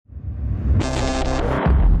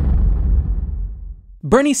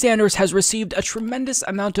Bernie Sanders has received a tremendous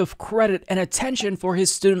amount of credit and attention for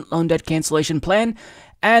his student loan debt cancellation plan,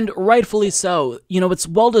 and rightfully so. It's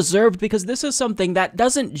well-deserved because this is something that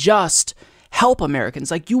doesn't just help Americans.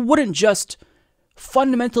 Like, you wouldn't just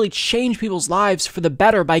fundamentally change people's lives for the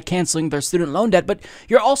better by canceling their student loan debt, but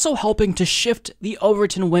you're also helping to shift the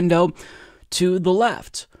Overton window to the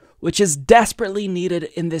left, which is desperately needed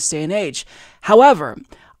in this day and age. However,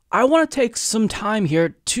 I want to take some time here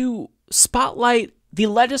to spotlight the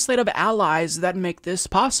legislative allies that make this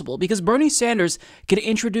possible, because Bernie Sanders can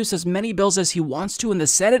introduce as many bills as he wants to in the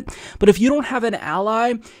Senate, but if you don't have an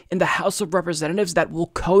ally in the House of Representatives that will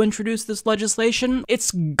co-introduce this legislation,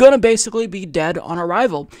 it's gonna basically be dead on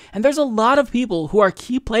arrival. And there's a lot of people who are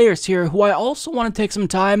key players here who I also want to take some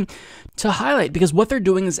time to highlight, because what they're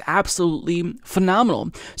doing is absolutely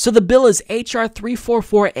phenomenal. So the bill is HR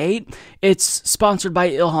 3448. It's sponsored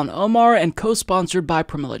by Ilhan Omar and co-sponsored by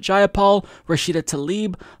Pramila Jayapal, Rashida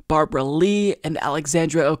Tlaib, Barbara Lee, and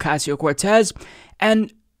Alexandria Ocasio-Cortez.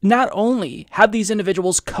 And not only have these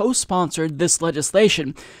individuals co-sponsored this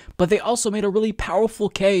legislation, but they also made a really powerful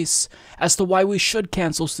case as to why we should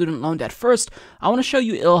cancel student loan debt. First, I want to show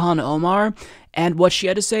you Ilhan Omar and what she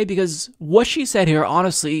had to say, because what she said here,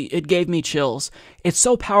 honestly, it gave me chills. It's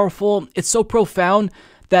so powerful, it's so profound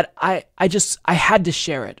that I had to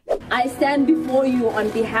share it. I stand before you on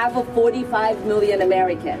behalf of 45 million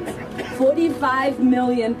Americans. 45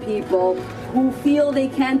 million people who feel they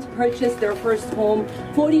can't purchase their first home.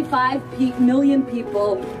 45 million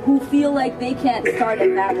people who feel like they can't start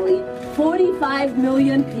a family. 45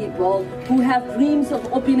 million people who have dreams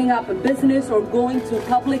of opening up a business or going to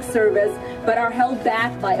public service but are held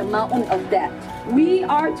back by a mountain of debt. We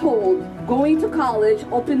are told going to college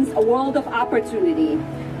opens a world of opportunity,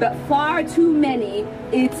 but far too many,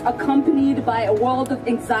 it's accompanied by a world of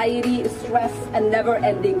anxiety, stress, and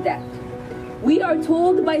never-ending debt. We are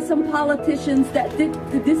told by some politicians that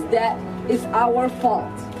this debt is our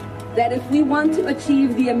fault, that if we want to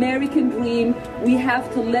achieve the American dream, we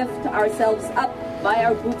have to lift ourselves up by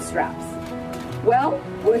our bootstraps. Well,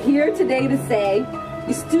 we're here today to say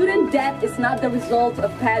student debt is not the result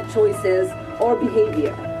of bad choices or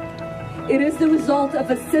behavior. It is the result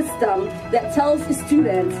of a system that tells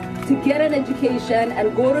students to get an education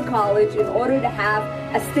and go to college in order to have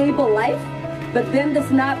a stable life, but then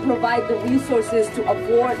does not provide the resources to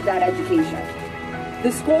afford that education.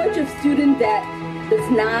 The scourge of student debt does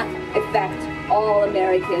not affect all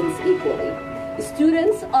Americans equally.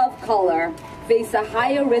 Students of color face a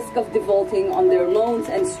higher risk of defaulting on their loans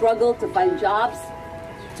and struggle to find jobs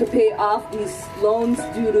to pay off these loans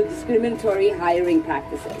due to discriminatory hiring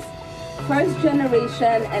practices.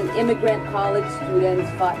 First-generation and immigrant college students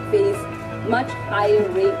face much higher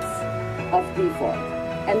rates of default.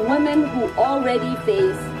 And women who already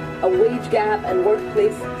face a wage gap and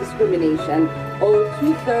workplace discrimination owe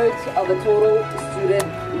 2/3 of a total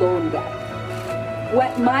student loan debt.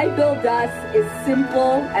 What my bill does is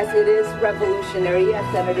simple as it is revolutionary, as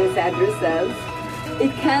Senator Sanders says.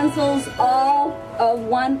 It cancels all of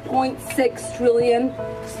 1.6 trillion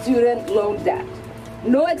student loan debt.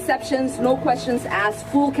 No exceptions, no questions asked,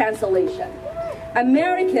 full cancellation.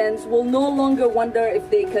 Americans will no longer wonder if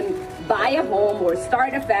they can buy a home or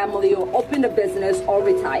start a family or open a business or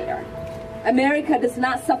retire. America does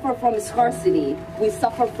not suffer from scarcity, we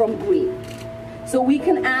suffer from greed. So we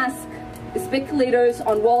can ask speculators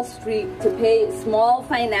on Wall Street to pay small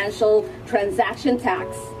financial transaction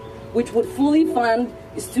tax, which would fully fund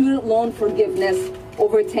student loan forgiveness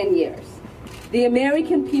over 10 years. The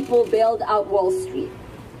American people bailed out Wall Street.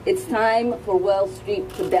 It's time for Wall Street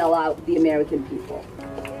to bail out the American people.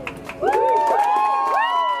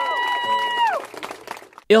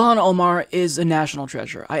 Ilhan Omar is a national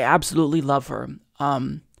treasure. I absolutely love her.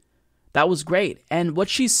 That was great. And what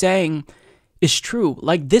she's saying is true.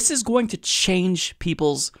 Like, this is going to change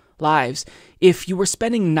people's lives. If you were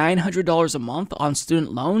spending $900 a month on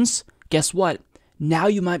student loans, guess what? Now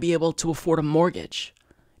you might be able to afford a mortgage.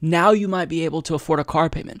 Now you might be able to afford a car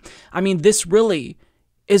payment. I mean, this really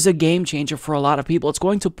is a game changer for a lot of people. It's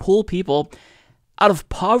going to pull people out of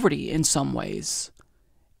poverty in some ways.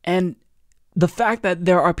 And the fact that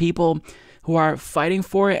there are people who are fighting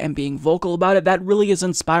for it and being vocal about it, that really is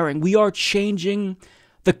inspiring. We are changing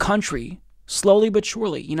the country slowly but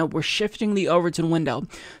surely. We're shifting the Overton window.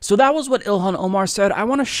 So that was what Ilhan Omar said. I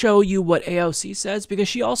want to show you what AOC says, because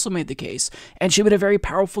she also made the case, and she made a very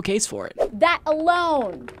powerful case for it. That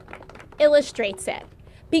alone illustrates it.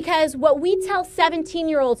 Because what we tell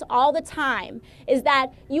 17-year-olds all the time is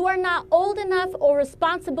that you are not old enough or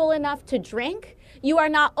responsible enough to drink. You are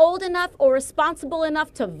not old enough or responsible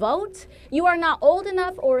enough to vote. You are not old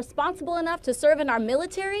enough or responsible enough to serve in our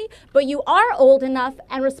military, but you are old enough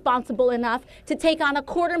and responsible enough to take on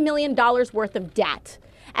 $250,000 worth of debt.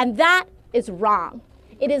 And that is wrong.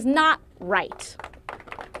 It is not right.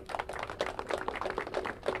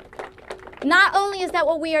 Not only is that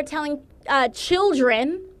what we are telling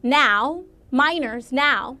children now, minors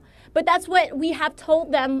now, but that's what we have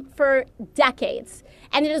told them for decades.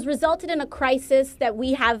 And it has resulted in a crisis that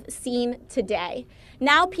we have seen today.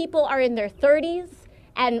 Now people are in their 30s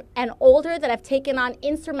and older that have taken on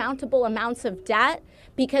insurmountable amounts of debt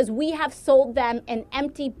because we have sold them an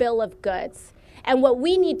empty bill of goods. And what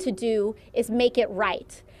we need to do is make it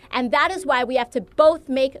right. And that is why we have to both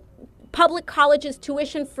make public colleges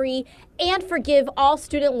tuition free and forgive all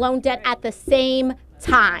student loan debt at the same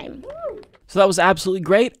time. So that was absolutely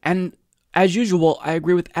great, and as usual, I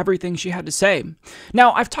agree with everything she had to say.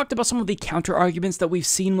 Now, I've talked about some of the counter-arguments that we've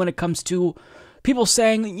seen when it comes to people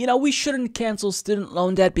saying, you know, we shouldn't cancel student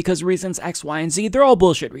loan debt because reasons X, Y, and Z. They're all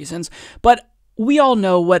bullshit reasons, but we all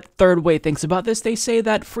know what Third Way thinks about this. They say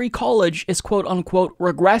that free college is quote-unquote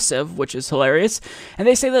regressive, which is hilarious, and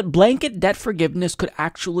they say that blanket debt forgiveness could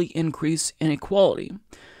actually increase inequality.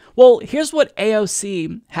 Well, here's what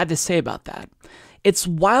AOC had to say about that. It's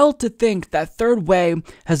wild to think that Third Way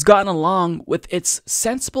has gotten along with its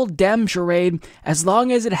sensible Dem charade as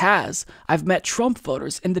long as it has. I've met Trump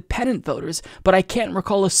voters, independent voters, but I can't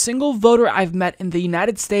recall a single voter I've met in the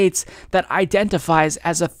United States that identifies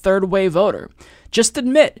as a Third Way voter. Just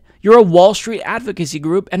admit you're a Wall Street advocacy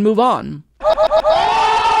group and move on.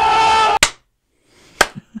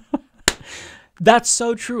 That's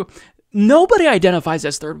so true. Nobody identifies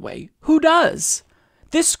as Third Way. Who does?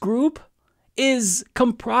 This group is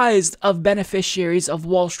comprised of beneficiaries of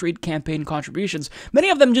Wall Street campaign contributions. Many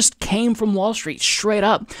of them just came from Wall Street, straight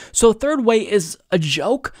up. So Third Way is a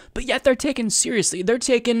joke, but yet they're taken seriously. They're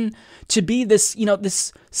taken to be this,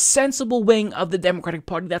 this sensible wing of the Democratic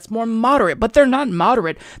Party that's more moderate, but they're not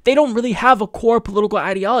moderate. They don't really have a core political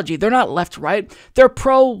ideology. They're not left-right. They're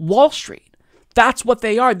pro-Wall Street. That's what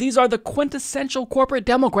they are. These are the quintessential corporate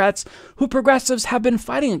Democrats who progressives have been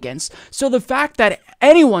fighting against. So the fact that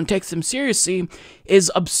anyone takes them seriously is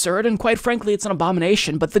absurd, and quite frankly, it's an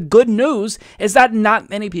abomination. But the good news is that not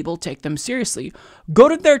many people take them seriously. Go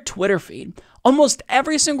to their Twitter feed. Almost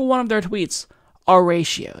every single one of their tweets are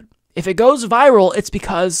ratioed. If it goes viral, it's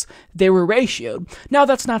because they were ratioed. Now,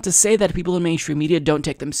 that's not to say that people in mainstream media don't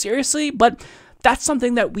take them seriously, but that's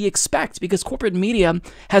something that we expect because corporate media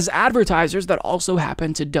has advertisers that also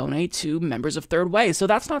happen to donate to members of Third Way. So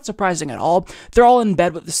that's not surprising at all. They're all in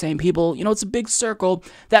bed with the same people. It's a big circle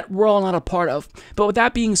that we're all not a part of. But with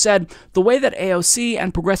that being said, the way that AOC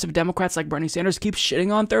and progressive Democrats like Bernie Sanders keep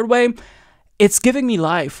shitting on Third Way, it's giving me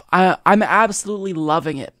life. I'm absolutely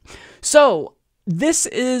loving it. So this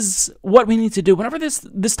is what we need to do. Whenever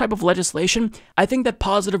this type of legislation, I think that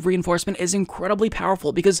positive reinforcement is incredibly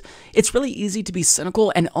powerful because it's really easy to be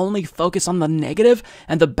cynical and only focus on the negative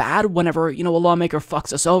and the bad whenever, a lawmaker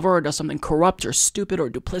fucks us over or does something corrupt or stupid or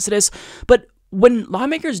duplicitous. But when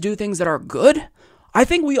lawmakers do things that are good, I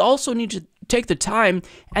think we also need to take the time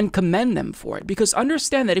and commend them for it, because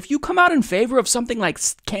understand that if you come out in favor of something like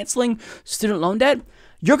canceling student loan debt,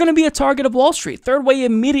 you're going to be a target of Wall Street. Third Way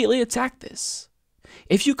immediately attacked this.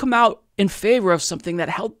 If you come out in favor of something that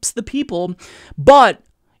helps the people, but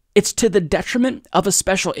it's to the detriment of a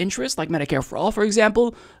special interest, like Medicare for All, for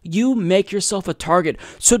example, you make yourself a target.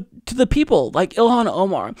 So to the people like Ilhan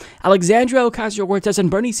Omar, Alexandria Ocasio-Cortez,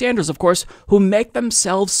 and Bernie Sanders, of course, who make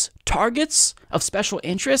themselves targets of special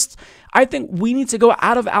interests, I think we need to go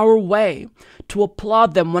out of our way to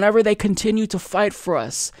applaud them whenever they continue to fight for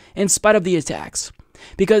us in spite of the attacks.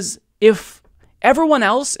 Because if everyone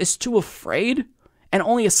else is too afraid and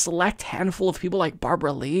only a select handful of people like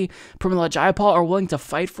Barbara Lee, Pramila Jayapal are willing to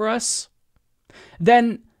fight for us,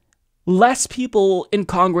 then less people in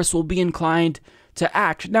Congress will be inclined to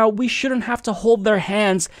act. Now, we shouldn't have to hold their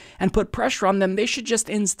hands and put pressure on them. They should just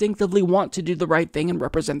instinctively want to do the right thing and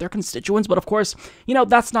represent their constituents. But of course,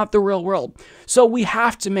 that's not the real world. So we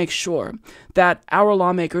have to make sure that our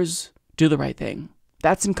lawmakers do the right thing.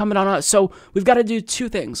 That's incumbent on us. So we've got to do two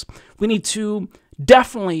things. We need to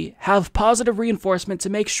definitely have positive reinforcement to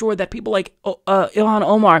make sure that people like Ilhan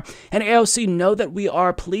Omar and AOC know that we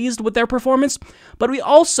are pleased with their performance, but we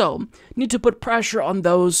also need to put pressure on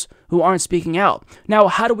those who aren't speaking out. Now,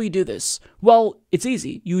 how do we do this? Well, it's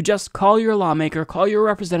easy. You just call your lawmaker, call your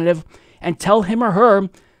representative, and tell him or her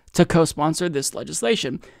to co-sponsor this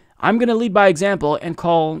legislation. I'm going to lead by example and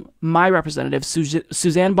call my representative,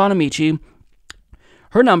 Suzanne Bonamici.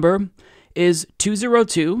 Her number is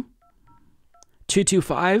 202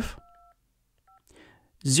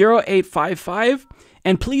 225-0855.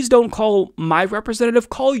 And please don't call my representative,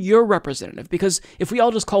 call your representative. Because if we all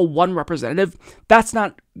just call one representative, that's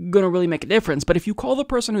not going to really make a difference. But if you call the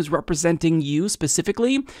person who's representing you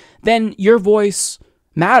specifically, then your voice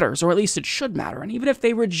matters, or at least it should matter. And even if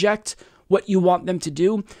they reject what you want them to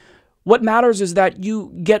do, what matters is that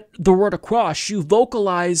you get the word across. You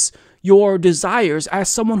vocalize your desires as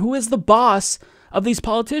someone who is the boss of these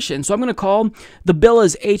politicians. So I'm going to call, the bill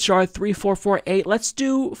is HR 3448. Let's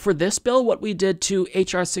do for this bill what we did to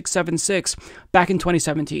HR 676 back in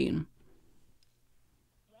 2017.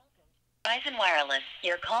 Verizon Wireless,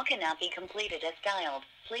 your call cannot be completed as dialed.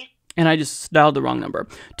 Please. And I just dialed the wrong number.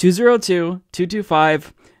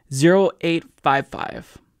 202-225-0855.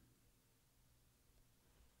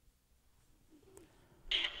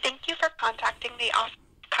 Thank you for contacting the office of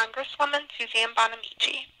Congresswoman Suzanne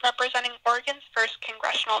Bonamici, representing Oregon's 1st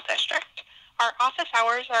Congressional District. Our office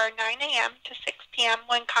hours are 9 a.m. to 6 p.m.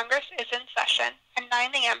 when Congress is in session, and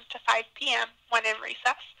 9 a.m. to 5 p.m. when in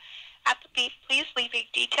recess. At the beep, please leave a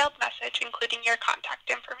detailed message including your contact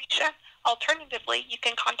information. Alternatively, you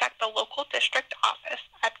can contact the local district office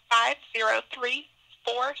at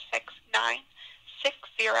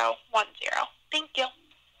 503-469-6010. Thank you.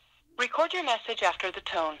 record your message after the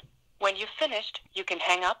tone. When you've finished, you can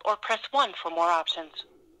hang up or press 1 for more options.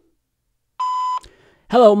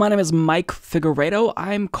 Hello, my name is Mike Figueredo.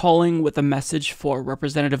 I'm calling with a message for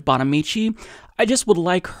Representative Bonamici. I just would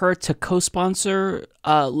like her to co-sponsor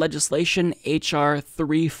legislation HR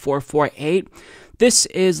 3448. This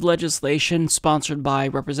is legislation sponsored by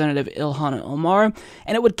Representative Ilhan Omar,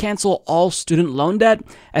 and it would cancel all student loan debt.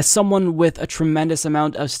 As someone with a tremendous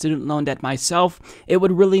amount of student loan debt myself, it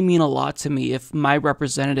would really mean a lot to me if my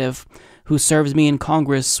representative who serves me in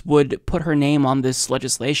Congress would put her name on this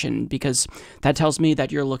legislation, because that tells me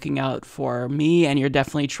that you're looking out for me and you're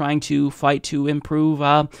definitely trying to fight to improve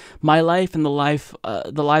my life and the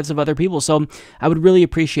lives of other people. So I would really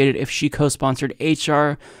appreciate it if she co-sponsored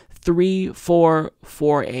HR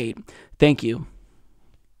 3448. Thank you.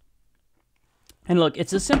 And look,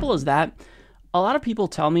 it's as simple as that. A lot of people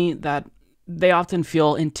tell me that they often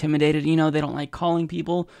feel intimidated, they don't like calling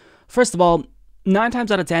people. First of all, 9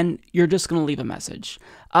 times out of 10, you're just going to leave a message.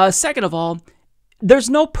 Second of all, there's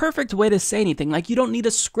no perfect way to say anything. Like, you don't need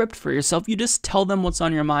a script for yourself. You just tell them what's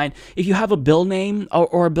on your mind. If you have a bill name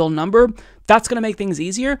or a bill number, that's going to make things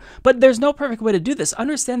easier. But there's no perfect way to do this.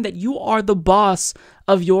 Understand that you are the boss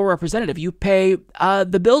of your representative. You pay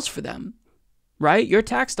the bills for them, right? Your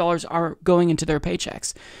tax dollars are going into their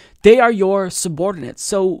paychecks. They are your subordinates.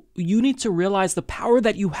 So you need to realize the power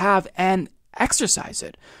that you have and exercise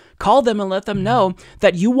it. Call them and let them know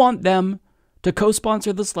that you want them to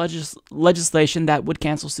co-sponsor this legislation that would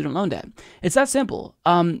cancel student loan debt. It's that simple.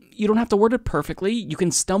 You don't have to word it perfectly. You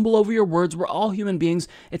can stumble over your words. We're all human beings.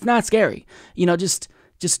 It's not scary. Just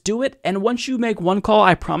do it. And once you make one call,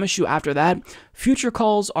 I promise you after that, future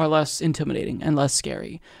calls are less intimidating and less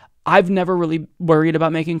scary. I've never really worried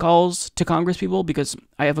about making calls to Congress people because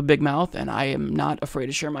I have a big mouth and I am not afraid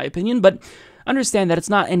to share my opinion, but understand that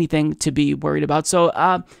it's not anything to be worried about.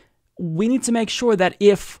 So we need to make sure that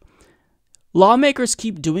if lawmakers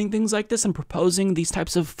keep doing things like this and proposing these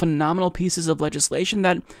types of phenomenal pieces of legislation,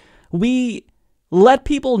 that we let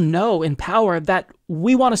people know in power that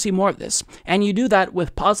we want to see more of this. And you do that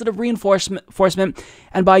with positive reinforcement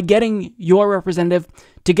and by getting your representative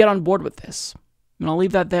to get on board with this. And I'll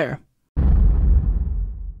leave that there.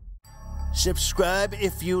 Subscribe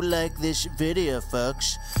if you like this video,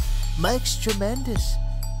 folks. Mike's tremendous,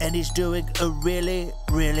 and he's doing a really,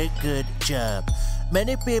 really good job.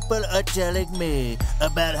 Many people are telling me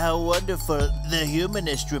about how wonderful the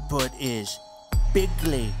Humanist Report is.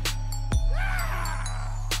 Bigly.